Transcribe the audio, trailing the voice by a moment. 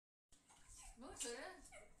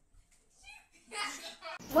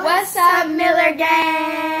What's up, Miller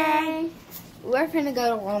Gang? We're finna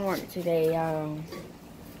go to Walmart today, y'all.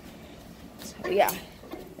 So, yeah.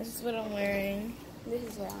 This is what I'm wearing. This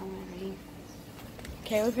is what I'm wearing.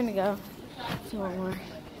 Okay, we're finna go to Walmart.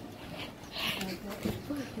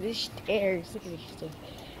 Look at these stairs. Look at these stairs.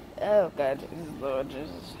 Oh, God. Lord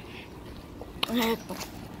Jesus.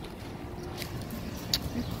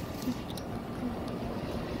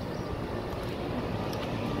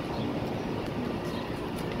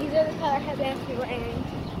 These are the color headbands we're wearing.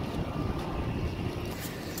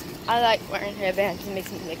 I like wearing headbands. It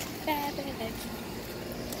makes me look fabulous.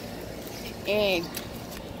 And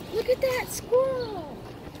Look at that squirrel.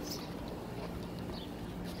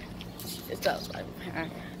 it's outside.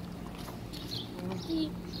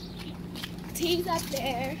 T's up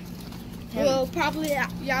there. We'll probably,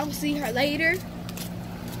 y'all will see her later.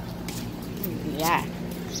 Yeah.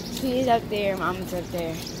 She's up there. Mama's up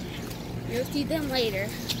there. You'll see them later.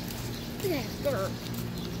 Look at that squirrel.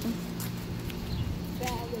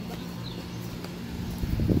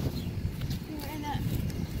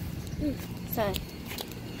 Son.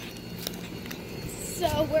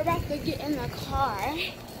 So we're about to get in the car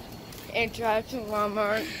And drive to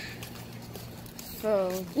Walmart.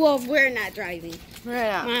 So well, we're not driving. we're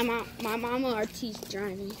not. My mama or T's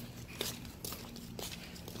driving.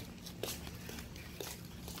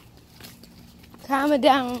 Comment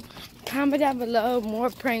down below more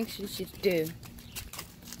pranks you should do.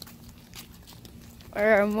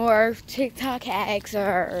 Or more TikTok hacks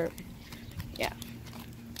or yeah.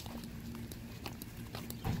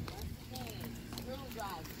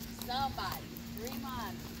 Somebody, 3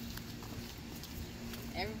 months.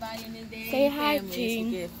 Everybody in this day Say hi, family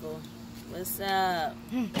Jean. is forgetful. What's up?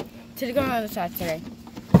 To the other side today.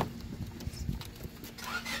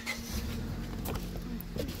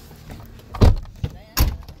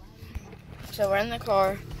 So we're in the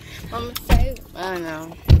car. Mama say, oh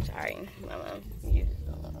no, sorry, Mama.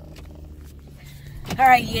 All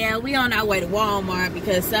right, yeah, we on our way to Walmart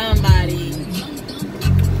because somebody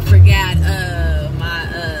forgot my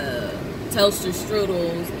toaster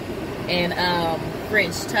strudels and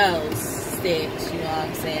French toast sticks. You know what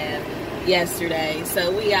I'm saying? Yesterday,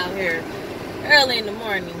 so we out here early in the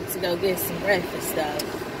morning to go get some breakfast stuff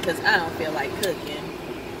because I don't feel like cooking.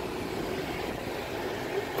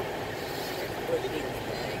 Look at these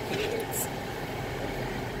kids.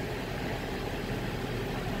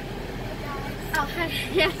 Oh,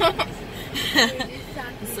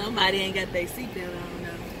 Somebody ain't got their seatbelt on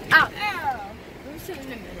though. oh, we're sitting in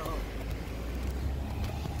the middle.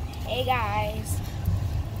 Hey guys,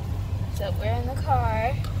 so we're in the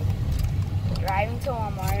car driving to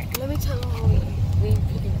Walmart. Let me tell you what we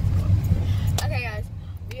picking up. Okay, guys,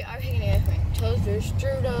 we are picking up toaster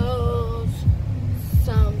strudels,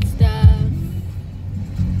 some stuff,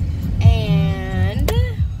 and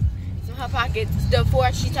some Hot Pockets. The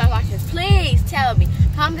 4 cheese Hot Pockets. Please tell me.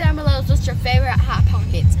 Comment down below what's your favorite Hot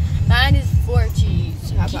Pockets. Mine is 4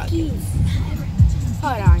 cheese Hot Pockets.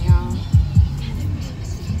 Hold on, y'all.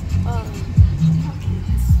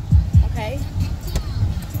 Okay.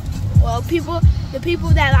 Well, the people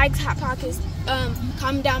that like Hot Pockets,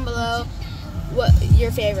 comment down below what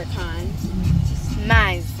your favorite kind.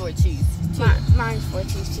 Mine's 4 cheese. Mine's 4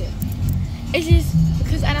 cheese too. It's just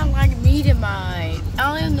because I don't like meat in mine. I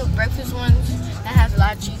only have the breakfast ones that has a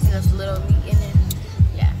lot of cheese and there's little meat in it.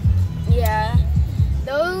 Yeah. Yeah,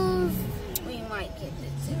 those we might get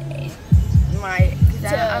it today. Right.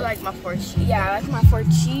 Because I like my 4 cheese. Yeah, I like my 4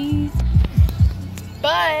 cheese.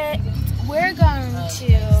 But we're going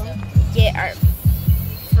to get our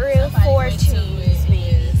 4 cheese,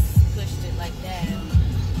 maybe. Pushed it like that.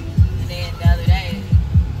 And then the other day,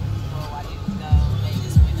 or why did you go? They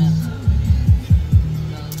just went up to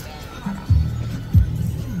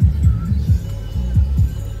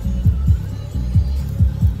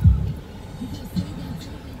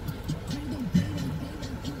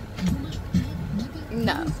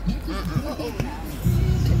No.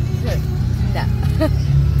 No.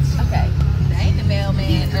 Okay. They ain't the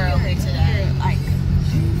mailman early today. Like.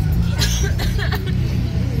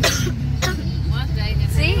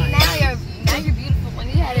 See, now you're beautiful. When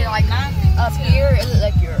you had it like up here, it looked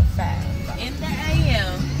like you were fat. In the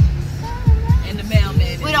AM. And the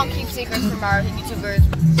mailman. We don't keep secrets from our YouTubers.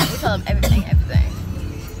 We tell them everything.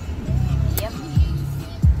 Yep.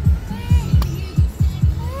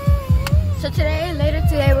 So later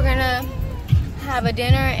today, we're gonna have a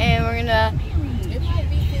dinner and we're gonna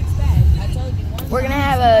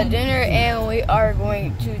have a dinner and we are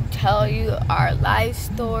going to tell you our life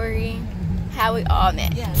story, how we all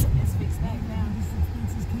met. Yeah, it's fixed back now.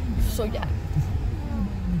 So yeah.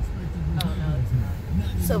 Oh no, it's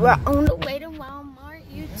So we're on the way to Walmart,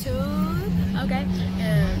 YouTube. Okay.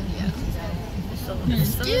 And yeah. So,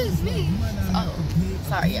 excuse me. Oh,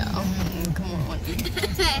 sorry, y'all. Come on.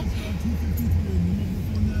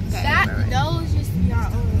 Those used to be our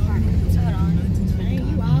old apartments. Hold on. Man,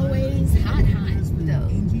 you always hot though.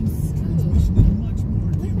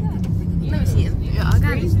 Let me see it. Yeah, I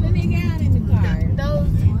got it. Let me get out in the car. Those.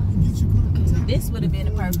 This would have been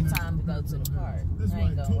the perfect time to go to the park. I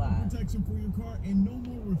ain't gonna lie. Protection for your car and no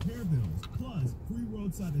more repair bills. Plus, free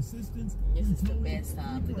roadside assistance. This is the best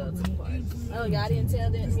time to go to the park. Oh, y'all didn't tell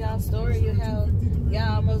them y'all story of how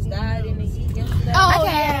y'all almost died in the heat yesterday? Oh,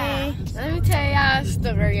 yeah. Let me tell y'all a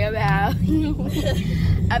story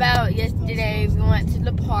about yesterday. We went to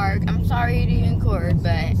the park. I'm sorry it didn't record,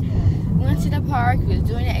 but we went to the park. We was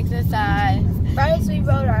doing the exercise. First, we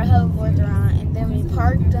rode our hoverboards around, and then we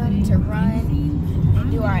parked them to run and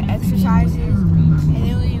do our exercises. And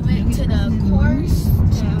then we went to the course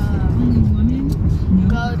to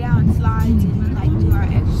go down slides and like do our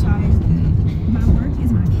exercise. And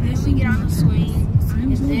then we get on the swings,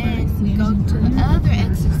 and then we go to the other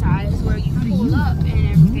exercise where you pull up and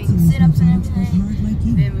everything, sit-ups and everything.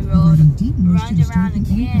 Then we run around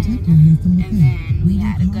again, and then we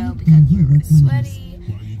had to go because we were sweaty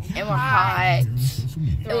and we're hot.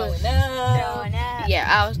 Throwing up. Yeah,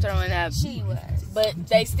 I was throwing up. She was. But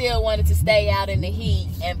they still wanted to stay out in the heat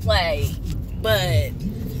and play. But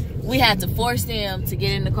we had to force them to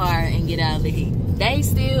get in the car and get out of the heat. They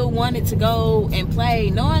still wanted to go and play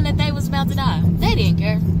knowing that they was about to die. They didn't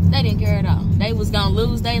care. They didn't care at all. They was going to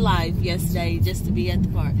lose their life yesterday just to be at the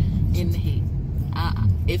park in the heat.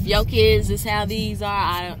 If your kids is how these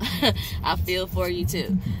are, I feel for you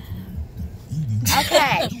too.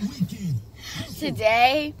 Okay.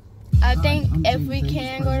 Today, I think if we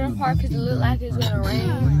can go to the park because it looks like it's going to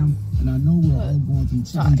rain. And I know we're all going through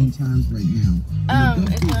challenging times right now. I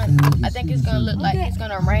think it's going to look like it's going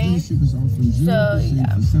to rain. So,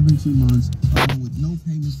 yeah. For 72 months, along with no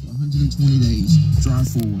payments for 120 days. Drive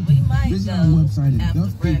forward. We might Visit go our website at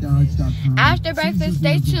duffbeedodge.com. After breakfast,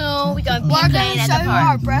 stay tuned. We're going to be playing at the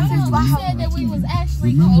park. We said that we was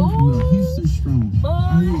actually Remember, cold. Houston strong. Boy,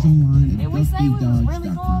 Always online at did we say we was really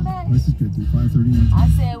going duffbeedodge.com. back? Registered through 531. I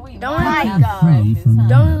said we Don't might like go. though.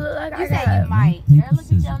 Don't look like You I said got you might. Girl, look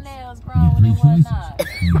at your nails grown when it was not. The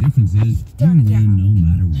difference is you win no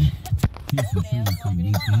matter what. Here's some truly free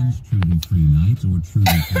weekends, truly free nights, or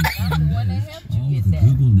truly free 7 One that days. helped you All get with the that.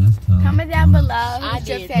 Google Nest Hub. Comment down below. I Who's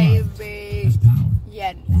your did. favorite? Has power.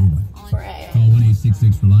 Yeah. Or what? Friend. Call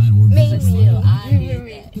 1-866-RELIANT or Me. visit Still, I Reliant. did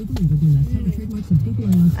that. Google and Google Nest have the trademarks of Google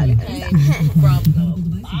and Okay, from the bottom.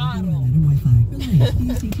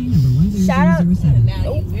 Shout out.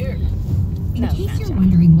 Now you hear it. In case you're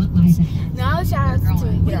wondering what lies ahead, Now shout out to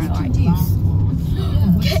introduce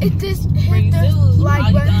hit this When you do, like all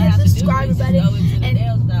you button, gonna hit have the to do subscribe is button, go into the and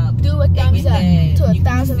nail shop. do a thumbs up to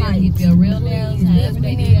 1,000 likes. Keep your real nails, however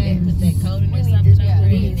they do that, put that coating or something over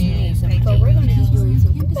it, and then paint But your we're gonna nails. keep doing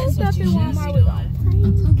some good That's stuff what in you should Walmart. be We're doing.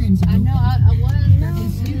 our programs are I know, I was.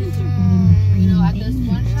 students are getting training I just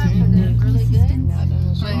one time I did really good.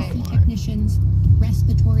 pharmacy technicians,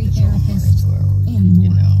 respiratory therapists, and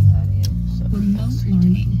more. Remote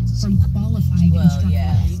learning from qualified Well, instructors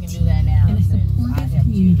yeah, you can do that now. and a since I supportive have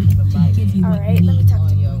you community to provide give you All what right, you let me need. talk to on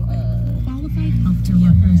you. your Qualified healthcare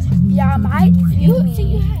workers have Y'all never might, been more you in see,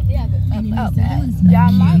 you had the other And in up, as little as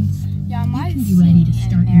y'all 9 might, years, y'all might you can be ready to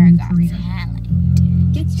start your new career.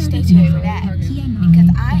 Get Stay started tuned now. for that TMI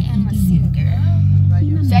because I am a is singer.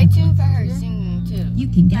 TMI Stay tuned for her singing too.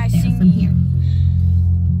 You can get Nice there from singing. here.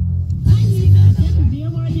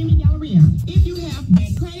 If you have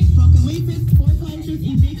bad credit, broken leases, foreclosures,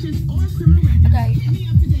 evictions, or criminal records, Okay, hit me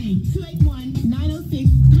up today.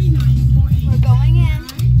 281-906-3948. we're going in.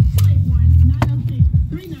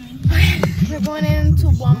 281-906-3948. We're going into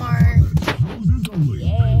Walmart.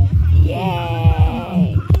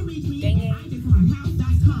 Yay!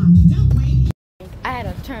 I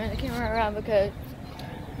had to turn the camera around because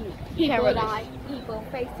you can't really. People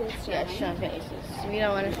faces. Yeah, showing faces. We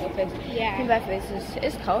don't want to show faces. Yeah. Keep our faces.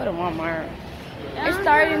 It's cold in Walmart. It's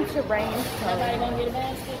starting to rain. Somebody gonna get a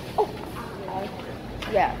basket?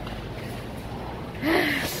 Yeah.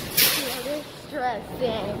 It's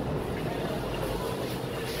stressing.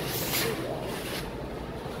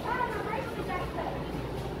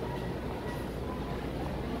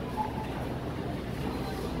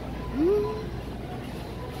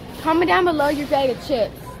 Comment down below your favorite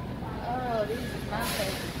chips. Oh, these is my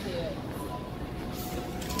favorite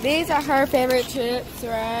chips. These are her favorite chips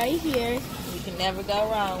right here. You can never go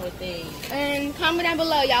wrong with these. And comment down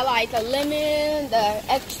below y'all like the lemon, the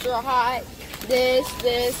extra hot, this,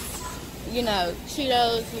 you know,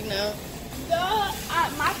 Cheetos, you know.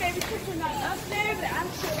 My favorite chips are not up there, but I'm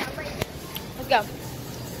sure I'm right there. Let's go.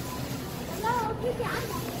 No, Kiki, I'm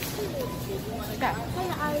not. Go.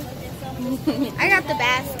 I got the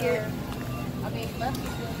basket.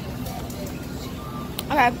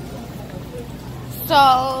 Okay. So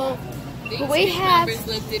we have numbers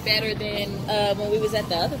looked it better than when we was at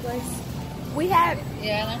the other place. we have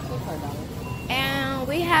Yeah, and I still heard about it. and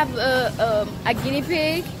we have a guinea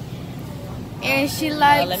pig, and she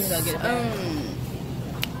likes let me go get it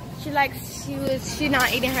back. she's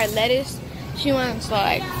not eating her lettuce. She wants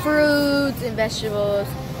like fruits and vegetables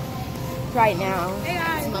right now. Hey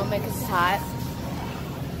guys. At the moment 'cause it's hot.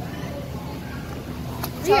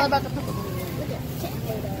 Tell her about the purple.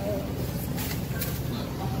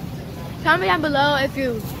 Comment down below if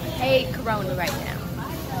you hate Corona right now.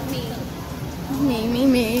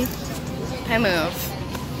 Me. I move.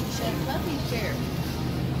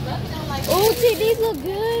 Oh, see, these look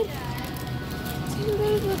good.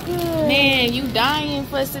 These look good. Man, you dying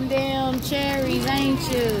for some damn cherries, ain't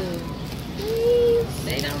you?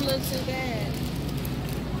 They don't look too bad.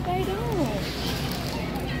 They don't.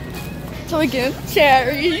 So we get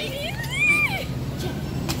cherries.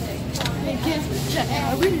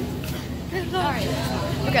 Alright.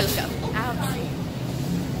 Okay, let's go.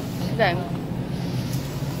 Okay.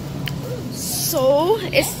 So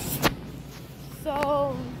it's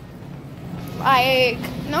like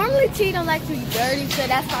normally she don't like to be dirty, so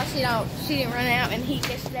that's why she didn't run out and heat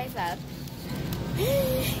yesterday. So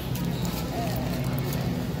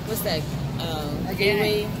What's that?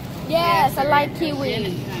 Kiwi? yes, I like kiwi.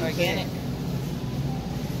 Organic.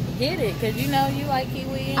 Get it, cause you know you like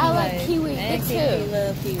kiwi anyway. I like kiwi. And Me Kiki too.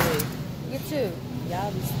 love kiwi. You too.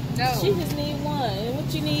 Y'all just, she just need one. And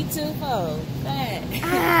what you need two for? That.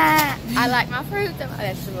 I like my fruit and my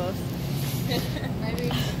vegetables.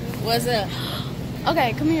 What's up?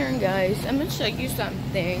 Okay, come here, guys. I'm gonna show you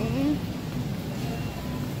something.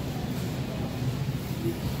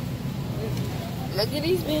 Look at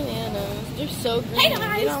these bananas. They're so green. Hey,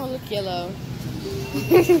 guys. They don't look yellow.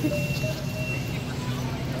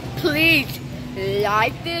 Please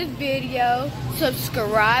like this video,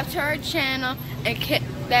 subscribe to our channel, and hit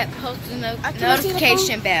that post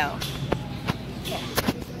notification bell.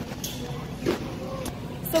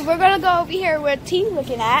 So we're gonna go over here where T's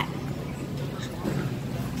looking at.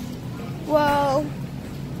 Whoa.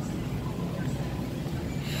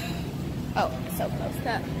 Oh, so close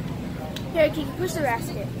up. Here, Kiki, push the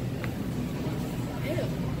basket.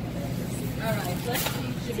 Alright, let's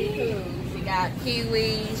see. Should be cool. She got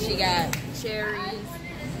kiwi, she got cherries.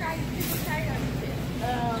 This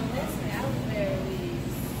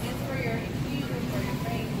raspberries. It's for your cute or for your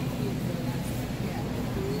baby cute.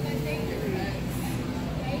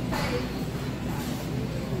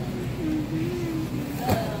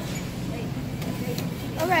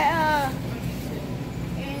 Okay,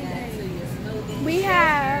 we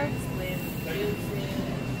have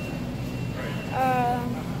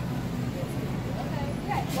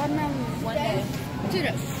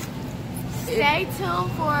Stay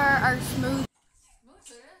tuned for our smoothie.